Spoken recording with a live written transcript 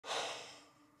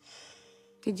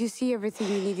Did you see everything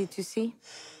you needed to see?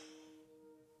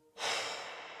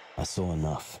 I saw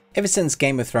enough. Ever since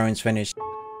Game of Thrones finished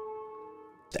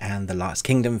and The Last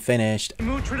Kingdom finished,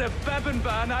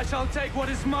 I shall take what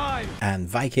is mine. And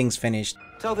Vikings finished,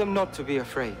 tell them not to be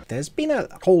afraid. there's been a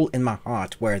hole in my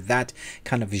heart where that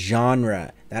kind of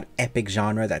genre, that epic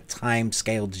genre, that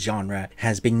time-scaled genre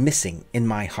has been missing in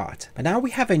my heart. But now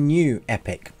we have a new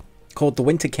epic called The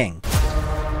Winter King.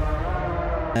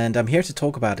 And I'm here to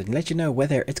talk about it and let you know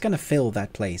whether it's going to fill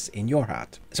that place in your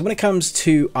heart. So when it comes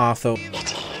to Arthur,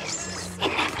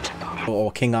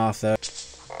 or King Arthur,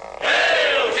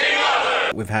 Hail, King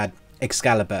Arthur! We've had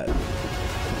Excalibur,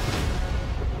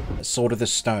 Sword of the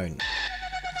Stone,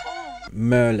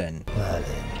 Merlin.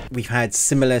 We've had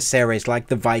similar series like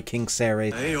the Viking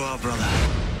series. There you are, brother.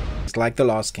 It's like the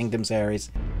Last Kingdom series.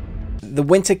 The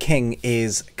Winter King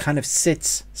kind of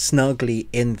sits snugly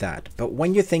in that. But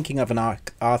when you're thinking of an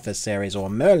Arthur series or a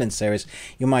Merlin series,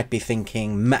 you might be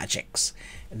thinking magics.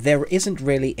 There isn't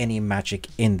really any magic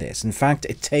in this. In fact,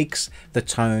 it takes the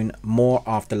tone more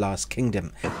of The Last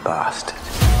Kingdom. You bastard.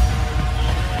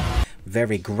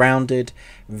 Very grounded,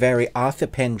 very Arthur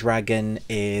Pendragon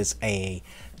is a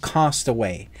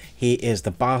castaway. He is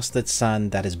the bastard son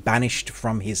that is banished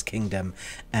from his kingdom,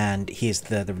 and he's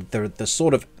the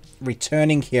sort of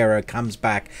returning hero, comes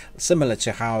back similar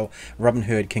to how Robin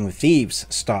Hood King of Thieves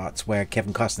starts, where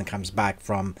Kevin Costner comes back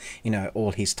from, you know,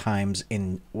 all his times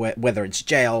in whether it's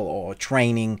jail or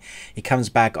training. He comes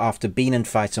back after being in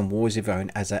fights and wars of his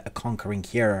own as a conquering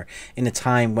hero in a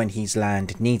time when his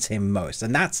land needs him most.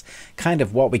 And that's kind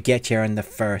of what we get here in the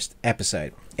first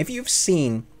episode. If you've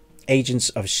seen Agents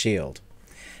of S.H.I.E.L.D.,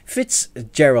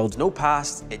 Fitzgerald, No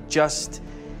past, it just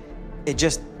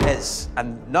is,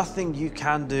 and nothing you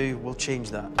can do will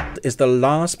change that. is the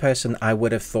last person I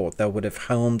would have thought that would have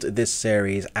helmed this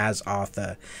series as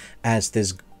Arthur, as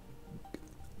this,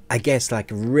 I guess, like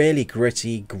really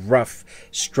gritty, gruff,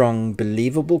 strong,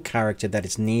 believable character that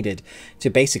is needed to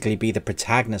basically be the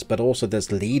protagonist, but also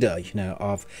this leader, you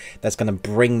know, that's going to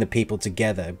bring the people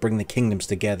together, bring the kingdoms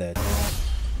together.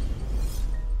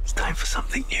 It's time for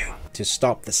something new. To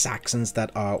stop the Saxons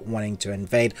that are wanting to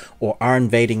invade or are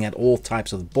invading at all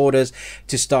types of borders,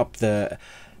 to stop the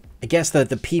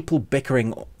people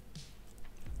bickering,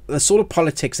 the sort of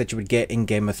politics that you would get in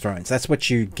Game of Thrones. That's what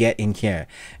you get in here.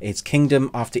 It's kingdom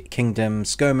after kingdom,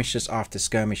 skirmishes after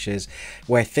skirmishes,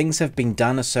 where things have been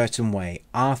done a certain way.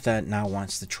 Arthur now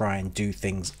wants to try and do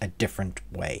things a different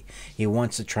way. He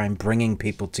wants to try and bringing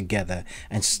people together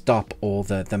and stop all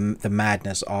the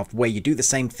madness of where you do the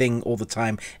same thing all the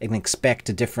time and expect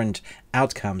a different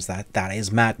outcomes. That is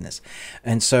madness.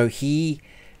 And so he,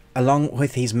 along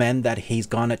with his men that he's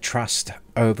gonna trust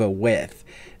over with,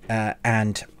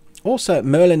 and also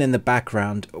Merlin in the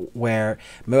background, where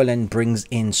Merlin brings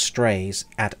in strays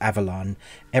at Avalon.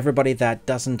 Everybody that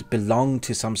doesn't belong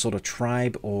to some sort of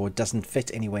tribe or doesn't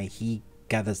fit anyway, he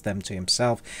gathers them to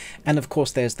himself. And of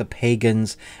course there's the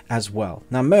pagans as well.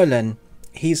 Now Merlin,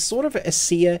 he's sort of a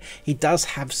seer. He does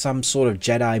have some sort of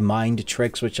Jedi mind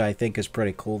tricks, which I think is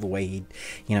pretty cool, the way he,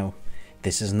 you know,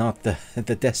 this is not the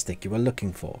death stick you were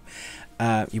looking for.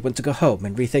 You want to go home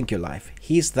and rethink your life.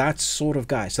 He's that sort of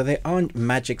guy. So they aren't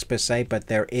magics per se, but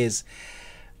there is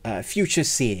future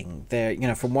seeing. There, you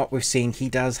know, from what we've seen, he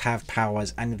does have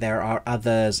powers, and there are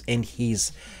others in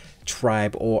his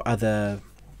tribe or other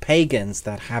pagans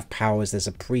that have powers. There's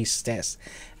a priestess,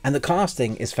 and the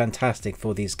casting is fantastic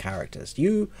for these characters.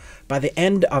 By the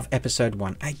end of episode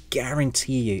 1, I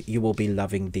guarantee you will be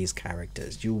loving these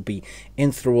characters. You will be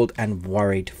enthralled and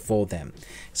worried for them.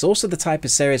 It's also the type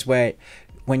of series where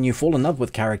when you fall in love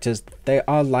with characters, they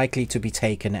are likely to be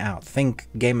taken out. Think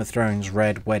Game of Thrones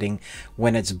Red Wedding.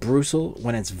 When it's brutal,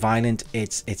 when it's violent,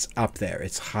 it's up there,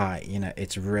 it's high, you know,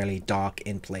 it's really dark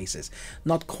in places.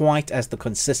 Not quite as the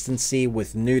consistency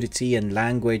with nudity and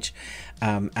language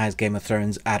as Game of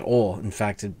Thrones at all. In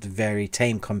fact, it's very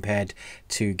tame compared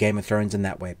to Game of Thrones in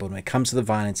that way. But when it comes to the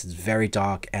violence, it's very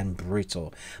dark and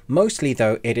brutal. Mostly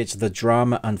though, it is the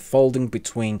drama unfolding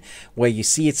between where you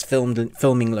see its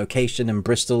filming location in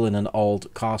Bristol, in an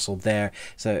old castle there.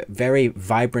 So very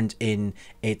vibrant in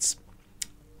its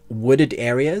wooded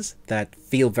areas that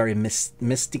feel very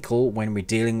mystical when we're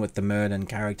dealing with the Merlin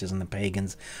characters and the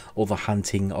pagans, or the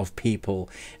hunting of people,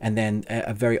 and then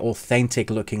a very authentic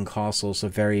looking castle, so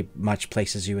very much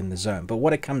places you in the zone. But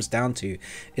what it comes down to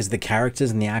is the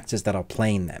characters and the actors that are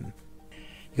playing them.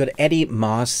 You got Eddie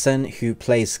Marsan, who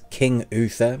plays King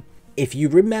Uther. If you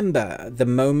remember the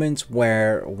moment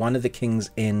where one of the kings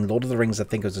in Lord of the Rings, I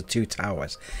think it was the Two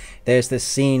Towers, there's this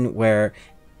scene where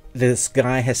this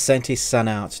guy has sent his son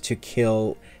out to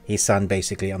kill his son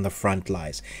basically on the front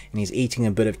lines, and he's eating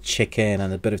a bit of chicken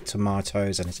and a bit of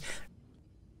tomatoes, and it's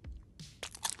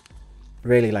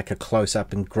really like a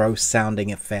close-up and gross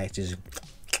sounding effect.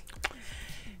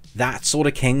 That sort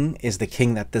of king is the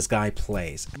king that this guy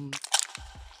plays,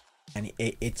 and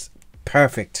it's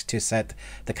perfect to set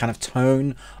the kind of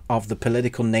tone of the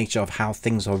political nature of how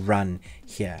things are run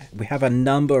here. We have a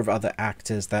number of other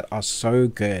actors that are so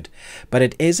good, but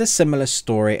it is a similar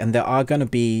story, and there are going to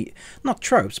be not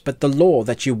tropes but the lore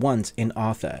that you want in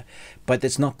Arthur, but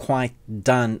it's not quite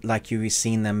done like you've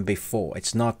seen them before.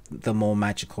 It's not the more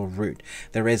magical route.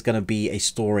 There is going to be a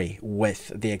story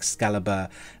with the Excalibur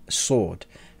sword,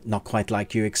 not quite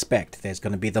like you expect. There's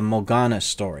going to be the Morgana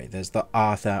story. There's the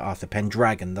Arthur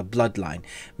Pendragon, the Bloodline,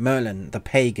 Merlin, the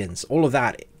Pagans. All of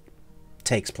that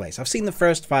takes place. I've seen the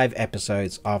first 5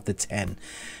 episodes of the 10,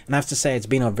 and I have to say it's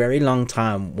been a very long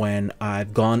time when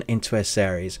I've gone into a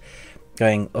series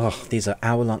going, oh, these are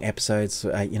hour-long episodes,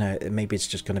 you know, maybe it's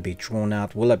just going to be drawn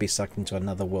out. Will I be sucked into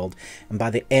another world? And by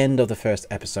the end of the first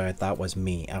episode, that was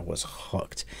me. I was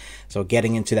hooked. So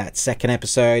getting into that second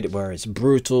episode where it's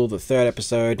brutal, the third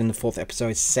episode and the fourth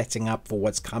episode setting up for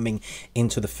what's coming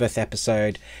into the fifth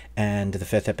episode, and the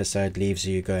fifth episode leaves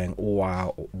you going, oh,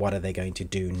 wow, what are they going to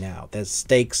do now? Their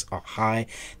stakes are high.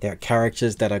 There are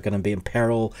characters that are going to be in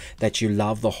peril that you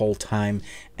love the whole time,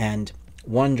 and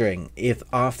wondering if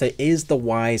Arthur is the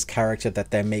wise character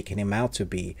that they're making him out to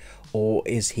be, or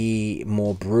is he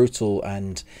more brutal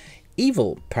and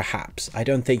evil, perhaps. I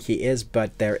don't think he is,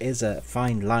 but there is a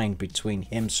fine line between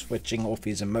him switching off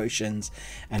his emotions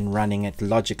and running it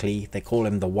logically. They call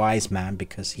him the wise man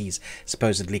because he's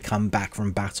supposedly come back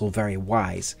from battle very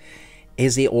wise.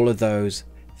 Is he all of those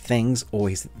things,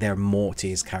 or is there more to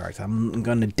his character? I'm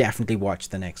going to definitely watch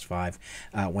the next 5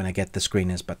 when I get the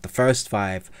screeners, but the first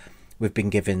 5 we've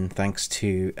been given thanks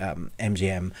to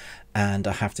MGM, and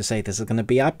I have to say this is going to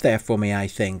be up there for me. I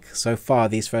think so far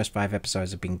these first 5 episodes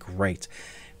have been great,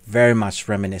 very much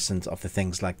reminiscent of the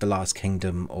things like The Last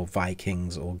Kingdom or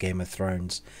Vikings or Game of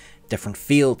Thrones. Different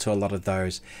feel to a lot of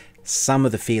those, some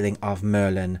of the feeling of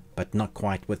Merlin, but not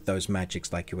quite with those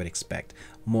magics like you would expect.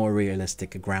 More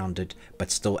realistic, grounded,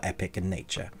 but still epic in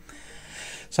nature.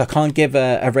 So I can't give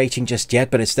a rating just yet,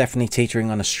 but it's definitely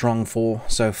teetering on a strong 4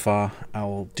 so far.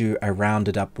 I'll do a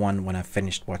rounded up one when I've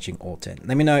finished watching all 10.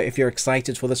 Let me know if you're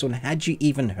excited for this one. Had you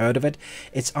even heard of it?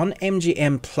 It's on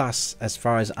MGM Plus as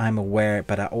far as I'm aware,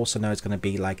 but I also know it's going to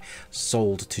be like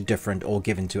sold to different or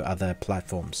given to other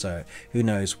platforms. So who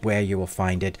knows where you will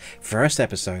find it. First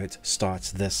episode starts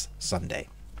this Sunday.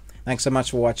 Thanks so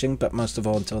much for watching, but most of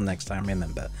all, until next time,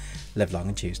 remember, live long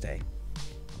and Tuesday.